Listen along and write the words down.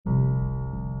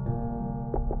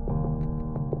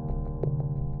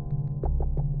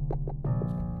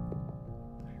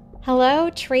Hello,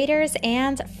 traders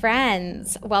and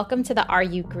friends. Welcome to the Are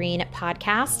You Green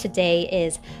podcast. Today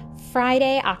is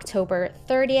Friday, October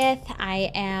 30th.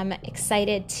 I am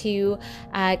excited to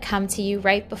come to you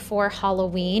right before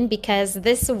Halloween because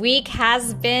this week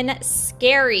has been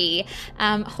scary.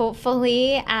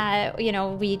 Hopefully,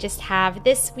 we just have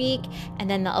this week and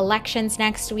then the elections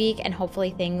next week, and hopefully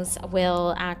things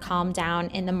will calm down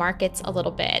in the markets a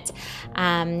little bit.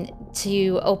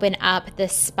 To open up the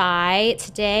SPY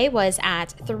today was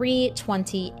at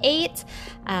 328,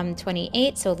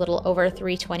 28, so a little over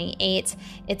 328.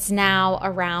 It's now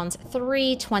around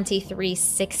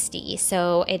 323.60.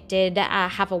 So it did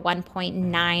have a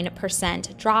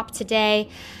 1.9% drop today.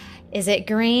 Is it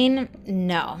green?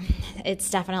 No, it's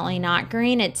definitely not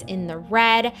green. It's in the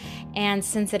red. And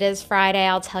since it is Friday,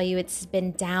 I'll tell you it's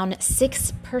been down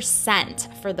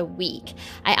 6% for the week.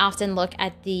 I often look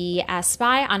at the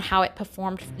SPY on how it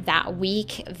performed that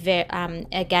week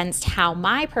against how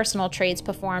my personal trades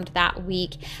performed that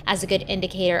week as a good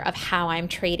indicator of how I'm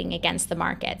trading against the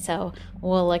market. So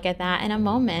we'll look at that in a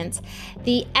moment.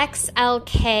 The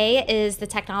XLK is the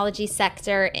technology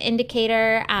sector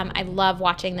indicator. I love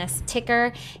watching this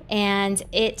ticker, and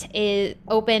it is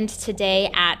opened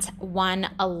today at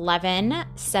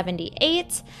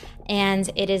 111.78,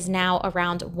 and it is now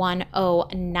around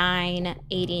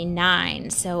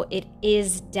 109.89. So it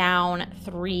is down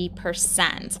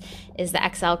 3%. Is the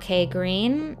XLK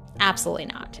green? Absolutely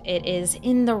not. It is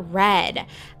in the red.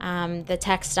 The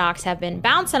tech stocks have been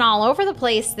bouncing all over the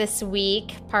place this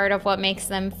week, part of what makes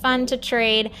them fun to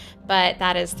trade, but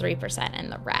that is 3%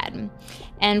 in the red.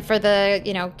 And for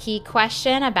the key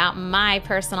question about my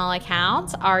personal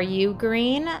account, are you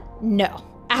green? No.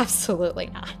 Absolutely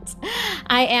not.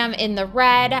 I am in the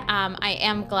red. I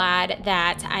am glad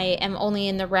that I am only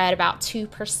in the red about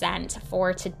 2%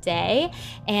 for today.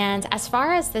 And as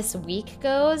far as this week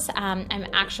goes, I'm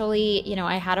actually,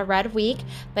 I had a red week,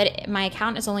 but my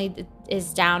account is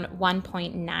down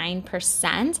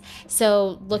 1.9%.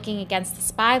 So looking against the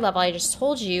SPY level, I just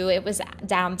told you it was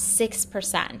down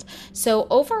 6%. So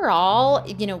overall,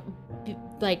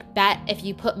 bet if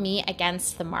you put me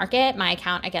against the market, my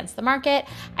account against the market,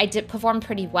 I did perform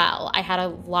pretty well. I had a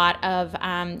lot of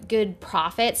good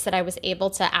profits that I was able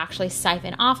to actually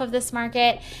siphon off of this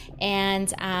market.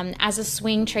 And as a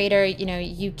swing trader,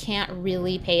 you can't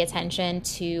really pay attention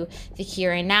to the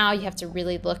here and now. You have to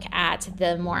really look at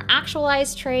the more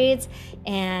actualized trades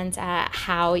and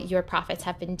how your profits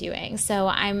have been doing. So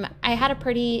I had a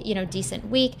pretty decent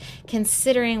week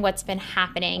considering what's been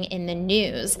happening in the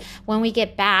news. When we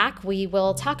get back, we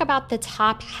will talk about the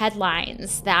top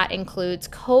headlines. That includes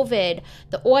COVID,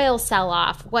 the oil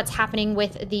sell-off, what's happening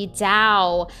with the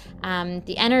Dow,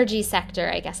 the energy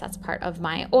sector. I guess that's part of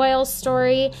my oil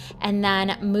story. And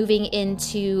then moving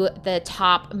into the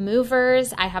top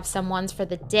movers, I have some ones for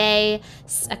the day,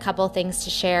 a couple things to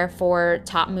share for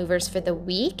top movers for the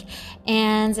week.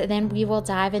 And then we will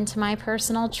dive into my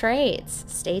personal trades.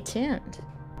 Stay tuned.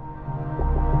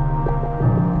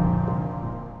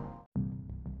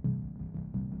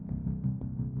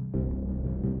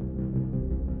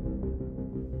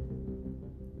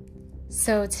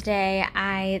 So today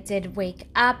I did wake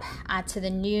up to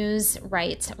the news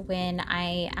right when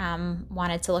I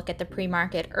wanted to look at the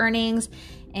pre-market earnings,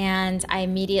 and I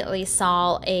immediately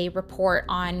saw a report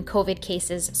on COVID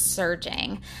cases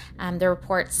surging. The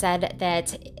report said that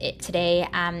today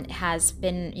has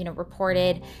been,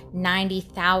 reported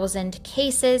 90,000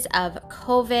 cases of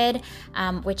COVID,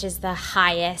 which is the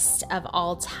highest of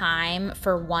all time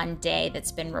for one day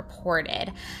that's been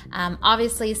reported.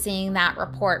 Obviously, seeing that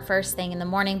report first thing in the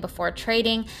morning before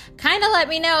trading kind of let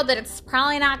me know that it's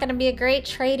probably not going to be a great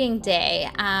trading day.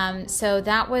 So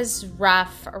that was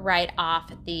rough right off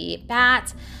the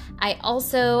bat. I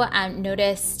also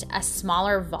noticed a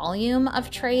smaller volume of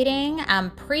trading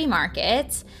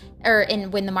pre-market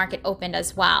when the market opened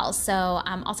as well. So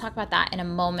I'll talk about that in a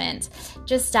moment.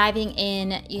 Just diving in,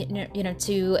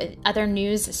 to other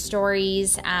news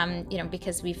stories,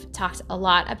 because we've talked a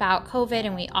lot about COVID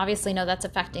and we obviously know that's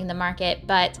affecting the market,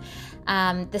 but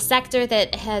the sector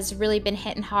that has really been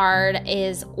hitting hard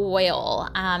is oil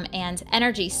and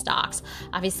energy stocks.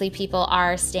 Obviously, people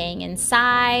are staying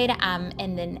inside,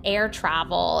 and then air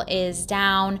travel is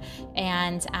down,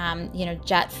 and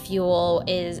jet fuel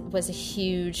was a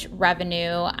huge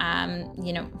revenue,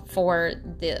 for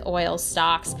the oil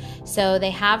stocks. So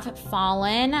they have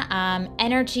fallen.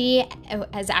 Energy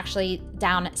is actually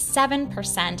down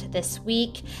 7% this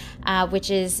week,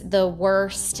 which is the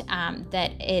worst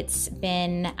that it's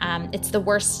been. It's the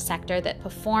worst sector that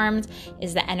performed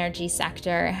is the energy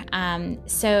sector.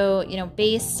 So,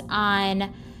 based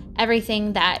on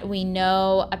everything that we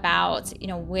know about,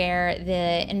 where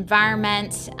the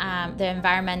environmental,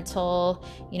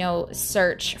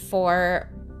 search for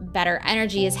better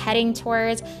energy is heading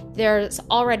towards. There's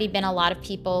already been a lot of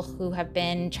people who have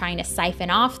been trying to siphon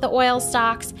off the oil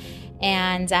stocks.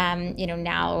 And,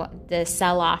 now the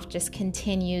sell-off just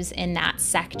continues in that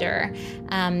sector.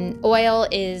 Oil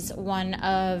is one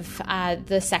of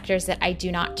the sectors that I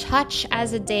do not touch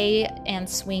as a day and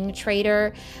swing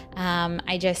trader.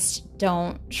 I just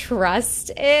don't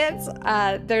trust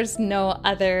it. There's no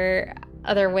other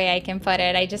way I can put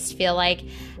it. I just feel like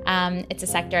it's a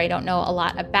sector I don't know a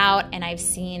lot about, and I've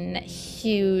seen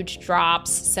huge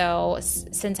drops. So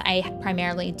since I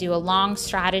primarily do a long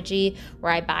strategy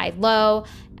where I buy low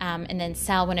and then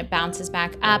sell when it bounces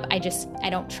back up, I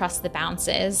don't trust the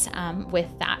bounces with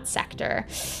that sector.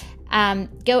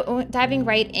 Diving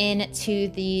right into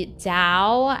the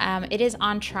Dow, it is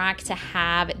on track to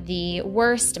have the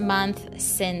worst month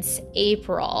since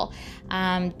April.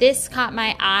 This caught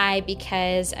my eye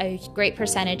because a great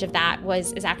percentage of that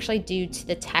is actually due to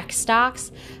the tech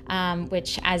stocks,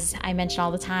 which, as I mention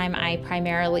all the time, I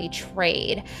primarily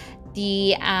trade.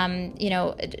 The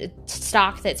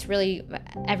stock that's really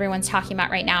everyone's talking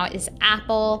about right now is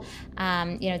Apple.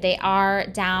 They are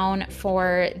down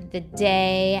for the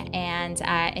day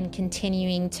and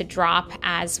continuing to drop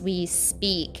as we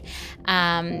speak.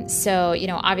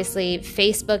 Obviously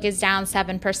Facebook is down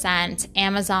 7%.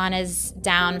 Amazon is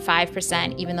down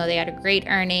 5%, even though they had a great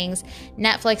earnings.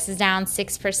 Netflix is down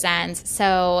 6%.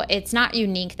 So it's not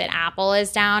unique that Apple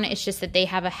is down. It's just that they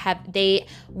they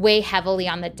weigh heavily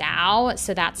on the Dow.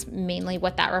 So that's mainly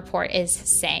what that report is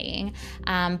saying.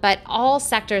 But all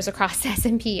sectors across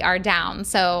S&P are down.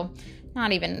 So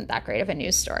not even that great of a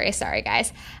news story. Sorry,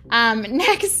 guys.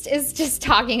 Next is just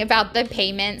talking about the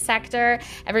payment sector.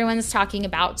 Everyone's talking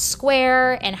about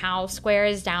Square and how Square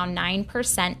is down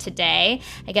 9% today.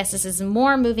 I guess this is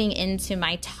more moving into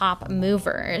my top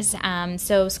movers.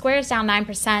 So Square is down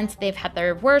 9%. They've had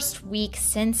their worst week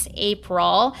since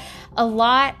April. A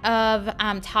lot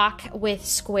of talk with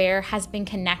Square has been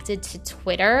connected to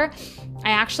Twitter.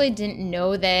 I actually didn't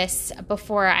know this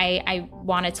before I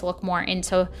wanted to look more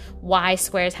into why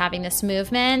Square is having this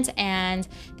movement. And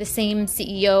the same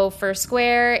CEO for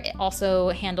Square also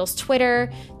handles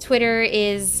Twitter. Twitter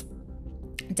is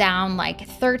down like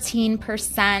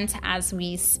 13% as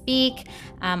we speak.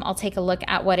 I'll take a look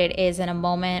at what it is in a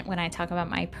moment when I talk about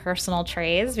my personal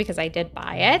trades because I did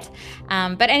buy it.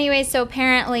 But anyway, so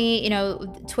apparently,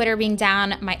 Twitter being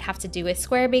down might have to do with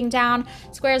Square being down.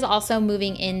 Square is also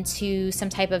moving into some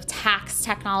type of tax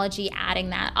technology, adding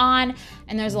that on.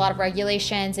 And there's a lot of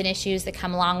regulations and issues that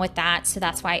come along with that. So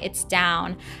that's why it's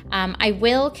down. I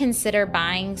will consider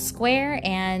buying Square,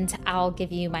 and I'll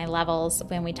give you my levels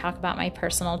when we talk about my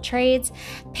personal trades.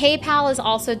 PayPal is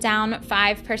also down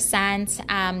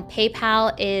 5%.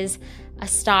 PayPal is a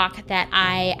stock that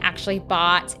I actually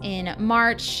bought in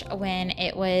March when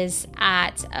it was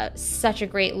at such a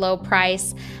great low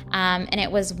price. And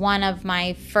it was one of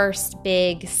my first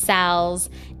big sells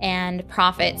and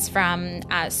profits from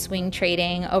swing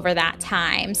trading over that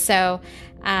time. So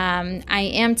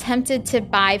I am tempted to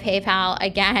buy PayPal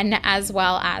again, as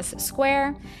well as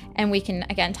Square. And we can,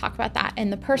 again, talk about that in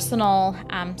the personal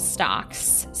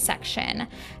stocks section.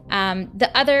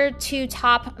 The other two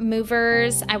top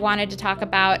movers I wanted to talk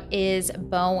about is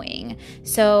Boeing.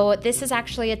 So this is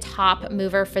actually a top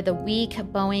mover for the week.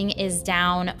 Boeing is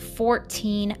down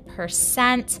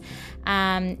 14%.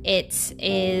 It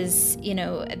is,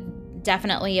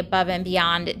 definitely above and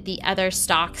beyond the other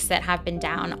stocks that have been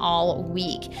down all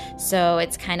week. So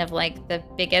it's kind of like the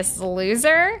biggest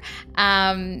loser.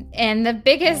 And the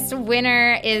biggest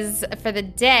winner is for the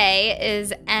day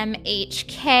is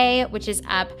MHK, which is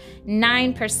up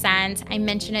 9%. I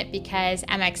mention it because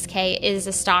MXK is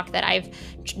a stock that I've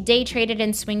day traded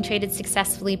and swing traded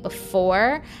successfully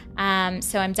before.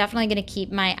 So I'm definitely going to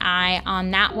keep my eye on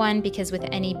that one because with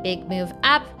any big move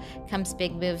up comes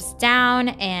big moves down,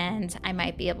 and I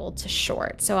might be able to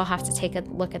short. So I'll have to take a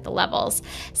look at the levels.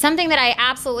 Something that I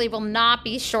absolutely will not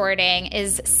be shorting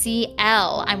is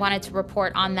CL. I wanted to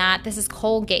report on that. This is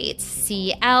Colgate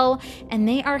CL, and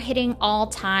they are hitting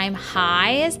all-time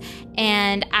highs,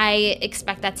 and I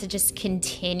expect that to just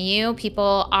continue.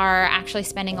 People are actually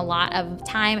spending a lot of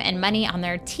time and money on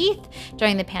their teeth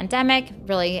during the pandemic,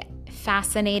 really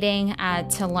fascinating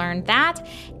to learn that.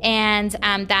 And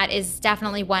that is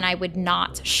definitely one I would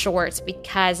not short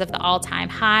because of the all-time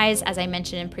highs. As I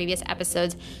mentioned in previous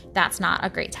episodes, that's not a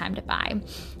great time to buy.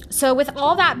 So with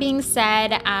all that being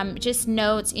said, just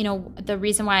note, the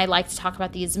reason why I like to talk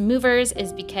about these movers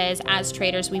is because as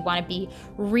traders, we want to be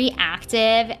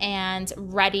reactive and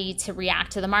ready to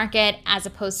react to the market as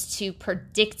opposed to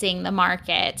predicting the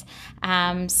market.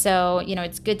 So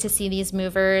it's good to see these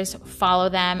movers, follow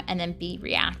them, and then be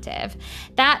reactive.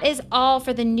 That is all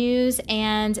for the news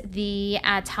and the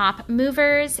top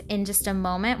movers. In just a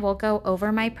moment, we'll go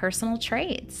over my personal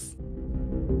trades.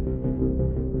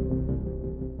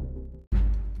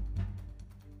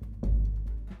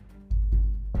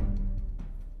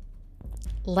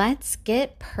 Let's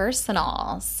get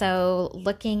personal. So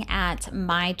looking at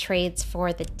my trades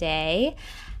for the day,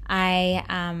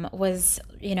 I was,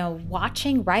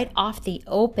 watching right off the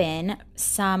open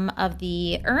some of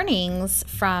the earnings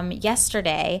from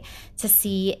yesterday to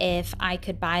see if I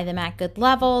could buy them at good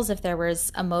levels, if there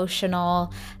was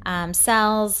emotional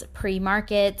sells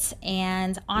pre-market.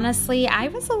 And honestly, I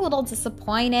was a little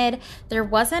disappointed. There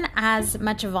wasn't as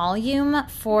much volume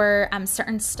for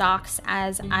certain stocks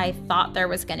as I thought there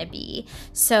was going to be.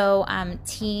 So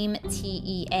Team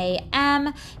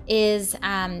TEAM is,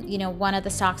 one of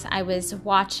the stocks I was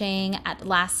watching at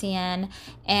Atlassian,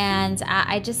 and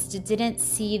I just didn't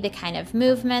see the kind of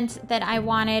movement that I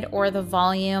wanted or the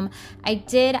volume. I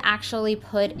did actually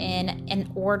put in an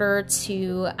order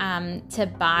to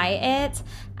buy it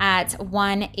at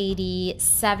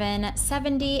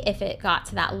 187.70 if it got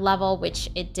to that level, which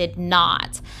it did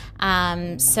not.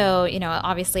 So,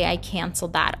 obviously I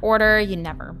canceled that order. You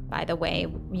never, by the way,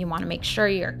 you want to make sure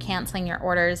you're canceling your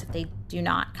orders if they do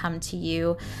not come to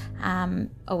you.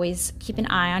 Always keep an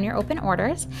eye on your open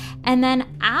orders. And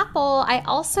then Apple, I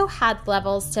also had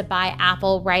levels to buy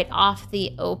Apple right off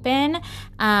the open.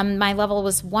 My level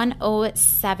was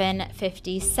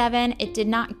 107.57. It did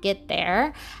not get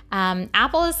there.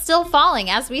 Apple is still falling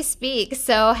as we speak.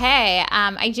 So, hey,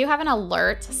 I do have an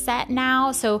alert set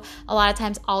now. So a lot of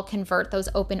times I'll convert those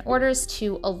open orders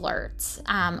to alerts.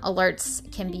 Alerts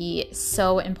can be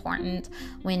so important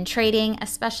when trading,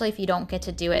 especially if you don't get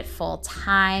to do it full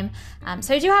time.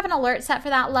 So I do have an alert set for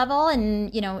that level.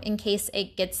 And, in case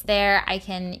it gets there, I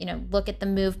can, look at the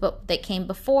move that came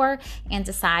before and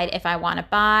decide if I want to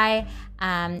buy.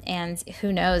 And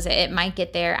who knows, it might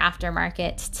get there after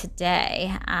market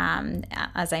today.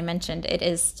 As I mentioned, it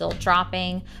is still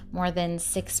dropping more than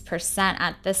 6%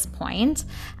 at this point.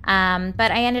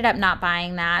 But I ended up not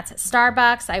buying that.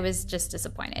 Starbucks, I was just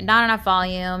disappointed. Not enough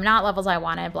volume, not levels I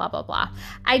wanted, blah, blah, blah.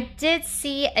 I did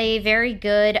see a very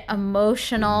good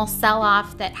emotional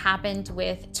sell-off that happened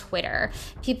with Twitter.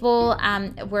 People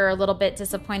were a little bit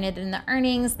disappointed in the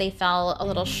earnings. They fell a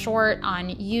little short on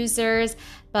users.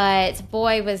 But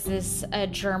boy, was this a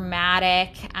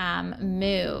dramatic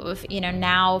move.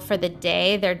 Now for the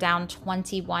day, they're down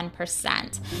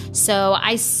 21%. So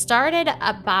I started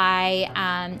a buy,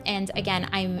 and again,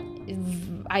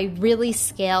 I really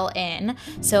scale in.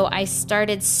 So I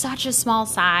started such a small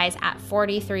size at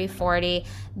 43.40,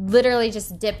 literally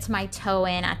just dipped my toe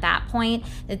in at that point.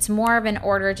 It's more of an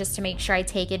order just to make sure I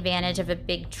take advantage of a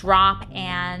big drop,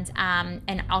 and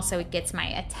also it gets my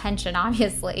attention,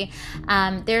 obviously.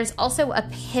 There's also a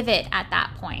pivot at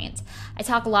that point. I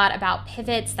talk a lot about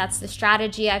pivots. That's the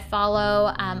strategy I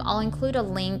follow. I'll include a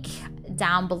link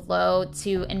down below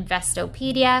to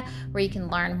Investopedia where you can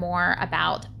learn more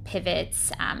about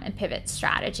pivots and pivot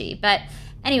strategy. But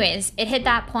anyways, it hit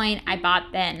that point. I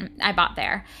bought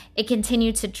there. It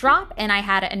continued to drop, and I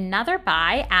had another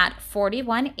buy at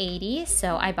 41.80,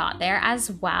 so I bought there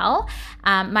as well.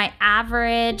 My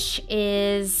average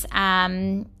is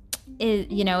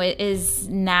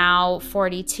now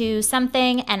 42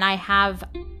 something, and I have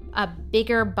a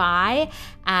bigger buy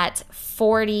at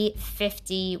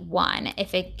 40.51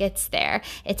 if it gets there.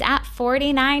 It's at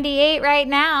 40.98 right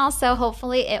now, so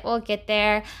hopefully it will get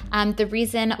there. The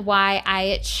reason why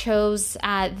I chose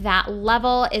that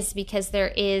level is because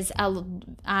there is a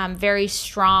very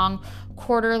strong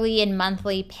quarterly and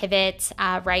monthly pivot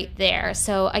right there.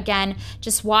 So again,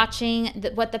 just watching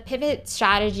what the pivot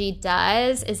strategy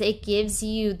does is it gives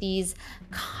you these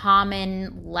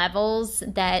common levels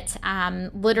that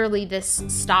literally this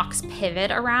stocks pivot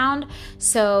around.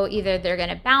 So either they're going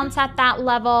to bounce at that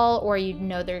level, or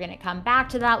they're going to come back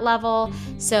to that level.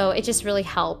 So it just really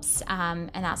helps, and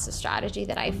that's the strategy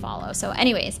that I follow. So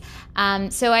anyways,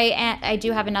 so I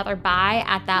do have another buy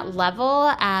at that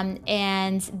level,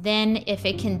 and then if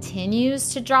it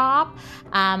continues to drop,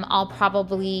 I'll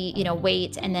probably,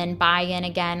 wait and then buy in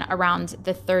again around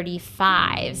the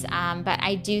 35s. But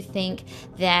I do think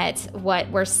that what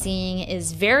we're seeing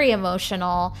is very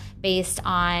emotional based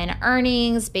on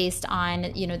earnings, based on,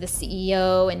 the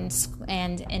CEO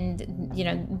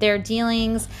and their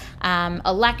dealings,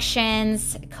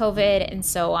 elections, COVID, and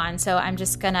so on. So I'm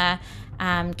just gonna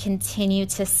continue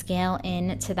to scale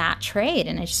into that trade,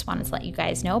 and I just wanted to let you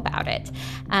guys know about it.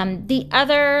 The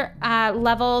other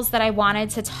levels that I wanted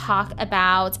to talk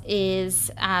about is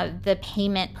the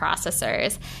payment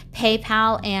processors,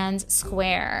 PayPal and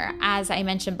Square. As I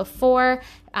mentioned before,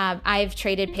 I've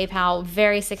traded PayPal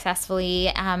very successfully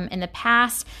in the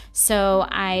past, so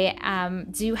I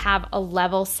do have a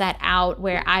level set out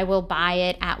where I will buy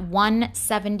it at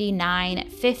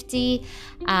 $179.50.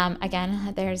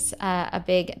 Again, there's a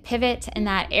big pivot in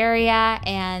that area,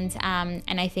 and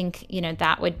I think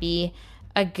that would be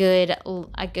a good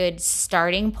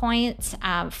starting point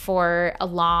for a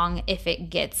long if it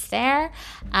gets there.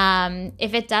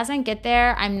 If it doesn't get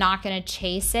there, I'm not going to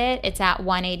chase it. It's at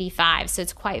 185, so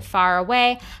it's quite far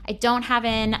away. I don't have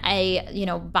in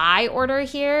a buy order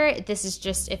here. This is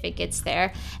just if it gets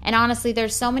there. And honestly,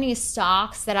 there's so many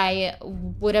stocks that I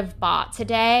would have bought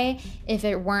today if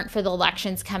it weren't for the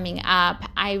elections coming up.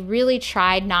 I really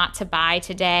tried not to buy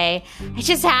today. I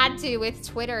just had to with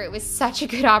Twitter. It was such a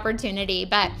good opportunity.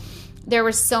 But there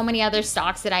were so many other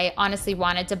stocks that I honestly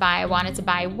wanted to buy. I wanted to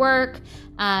buy work,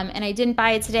 and I didn't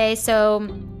buy it today. So,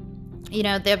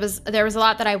 there was a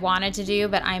lot that I wanted to do,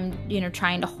 but I'm,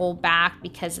 trying to hold back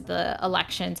because of the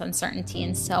elections, uncertainty,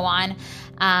 and so on.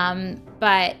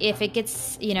 But if it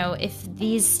gets, if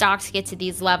these stocks get to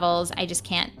these levels, I just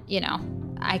can't,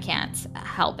 I can't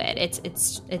help it.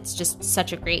 It's just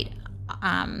such a great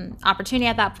opportunity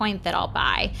at that point that I'll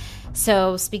buy.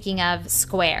 So speaking of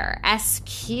Square,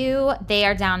 SQ, they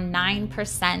are down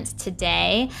 9%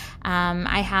 today.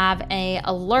 I have a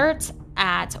alert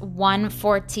at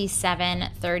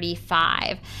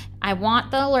 147.35. I want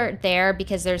the alert there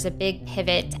because there's a big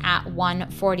pivot at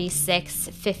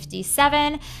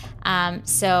 146.57.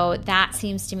 So that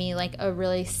seems to me like a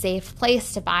really safe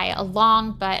place to buy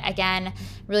along. But again,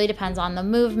 really depends on the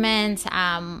movement,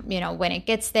 when it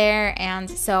gets there and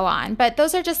so on. But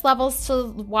those are just levels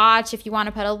to watch if you want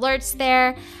to put alerts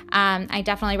there. I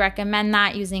definitely recommend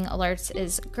that. Using alerts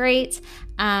is great.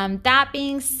 That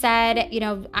being said,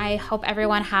 I hope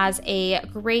everyone has a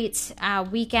great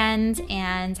weekend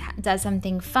and does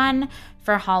something fun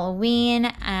for Halloween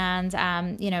and,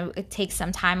 it takes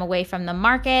some time away from the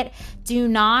market. Do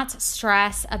not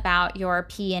stress about your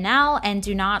P&L and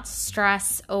do not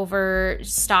stress over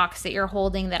stocks that you're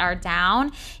holding that are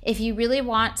down. If you really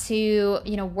want to,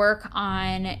 work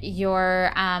on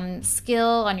your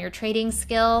skill, on your trading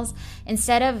skills,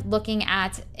 instead of looking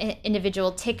at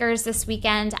individual tickers this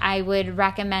weekend, I would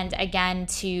recommend again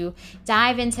to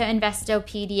dive into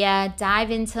Investopedia,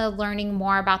 dive into learning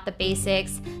more about the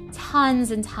basics.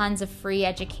 Tons and tons of free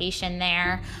education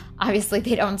there. Obviously,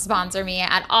 they don't sponsor me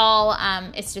at all.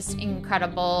 It's just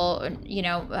incredible,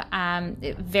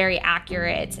 very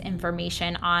accurate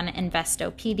information on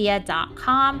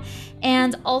Investopedia.com.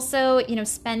 And also,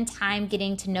 spend time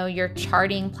getting to know your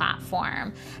charting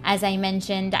platform. As I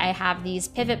mentioned, I have these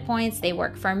pivot points. They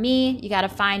work for me. You got to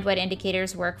find what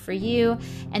indicators work for you.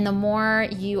 And the more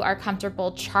you are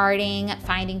comfortable charting,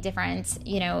 finding different,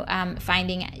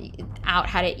 finding out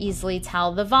how to easily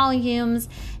tell the volumes,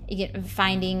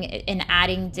 finding and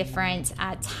adding different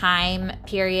time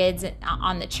periods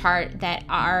on the chart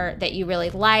that you really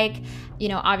like.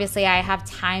 Obviously I have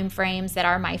time frames that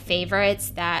are my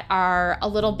favorites that are a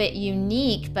little bit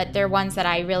unique, but they're ones that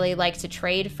I really like to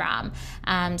trade from.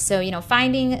 So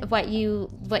finding what you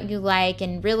like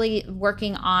and really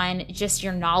working on just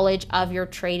your knowledge of your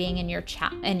trading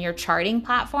and your charting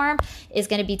platform is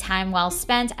going to be time well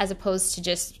spent, as opposed to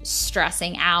just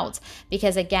stressing out,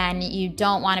 because again, you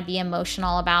don't want to be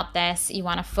emotional about this. You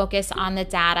want to focus on the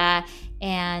data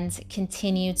and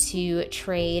continue to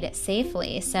trade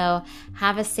safely. So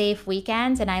have a safe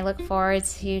weekend, and I look forward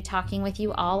to talking with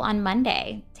you all on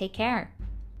Monday. Take care.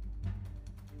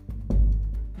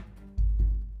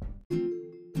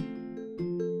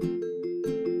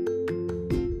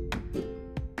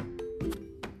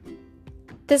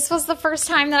 This was the first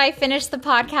time that I finished the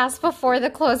podcast before the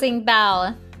closing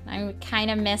bell. I kind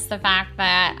of missed the fact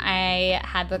that I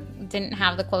didn't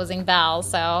have the closing bell,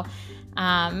 so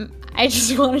I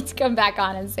just wanted to come back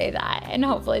on and say that, and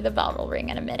hopefully the bell will ring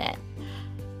in a minute.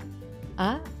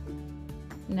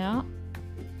 No,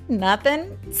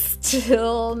 nothing,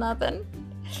 still nothing.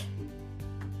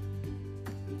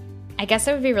 I guess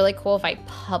it would be really cool if I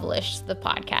published the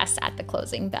podcast at the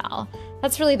closing bell.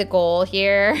 That's really the goal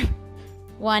here.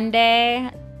 One day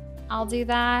I'll do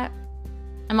that.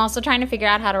 I'm also trying to figure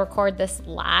out how to record this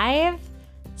live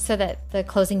so that the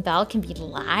closing bell can be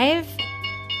live.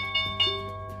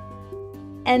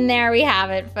 And there we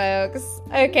have it, folks.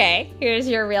 Okay, here's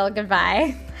your real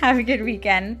goodbye. Have a good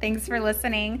weekend. Thanks for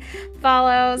listening.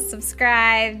 Follow,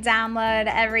 subscribe, download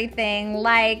everything,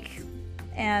 like,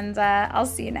 and I'll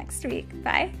see you next week.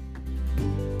 Bye.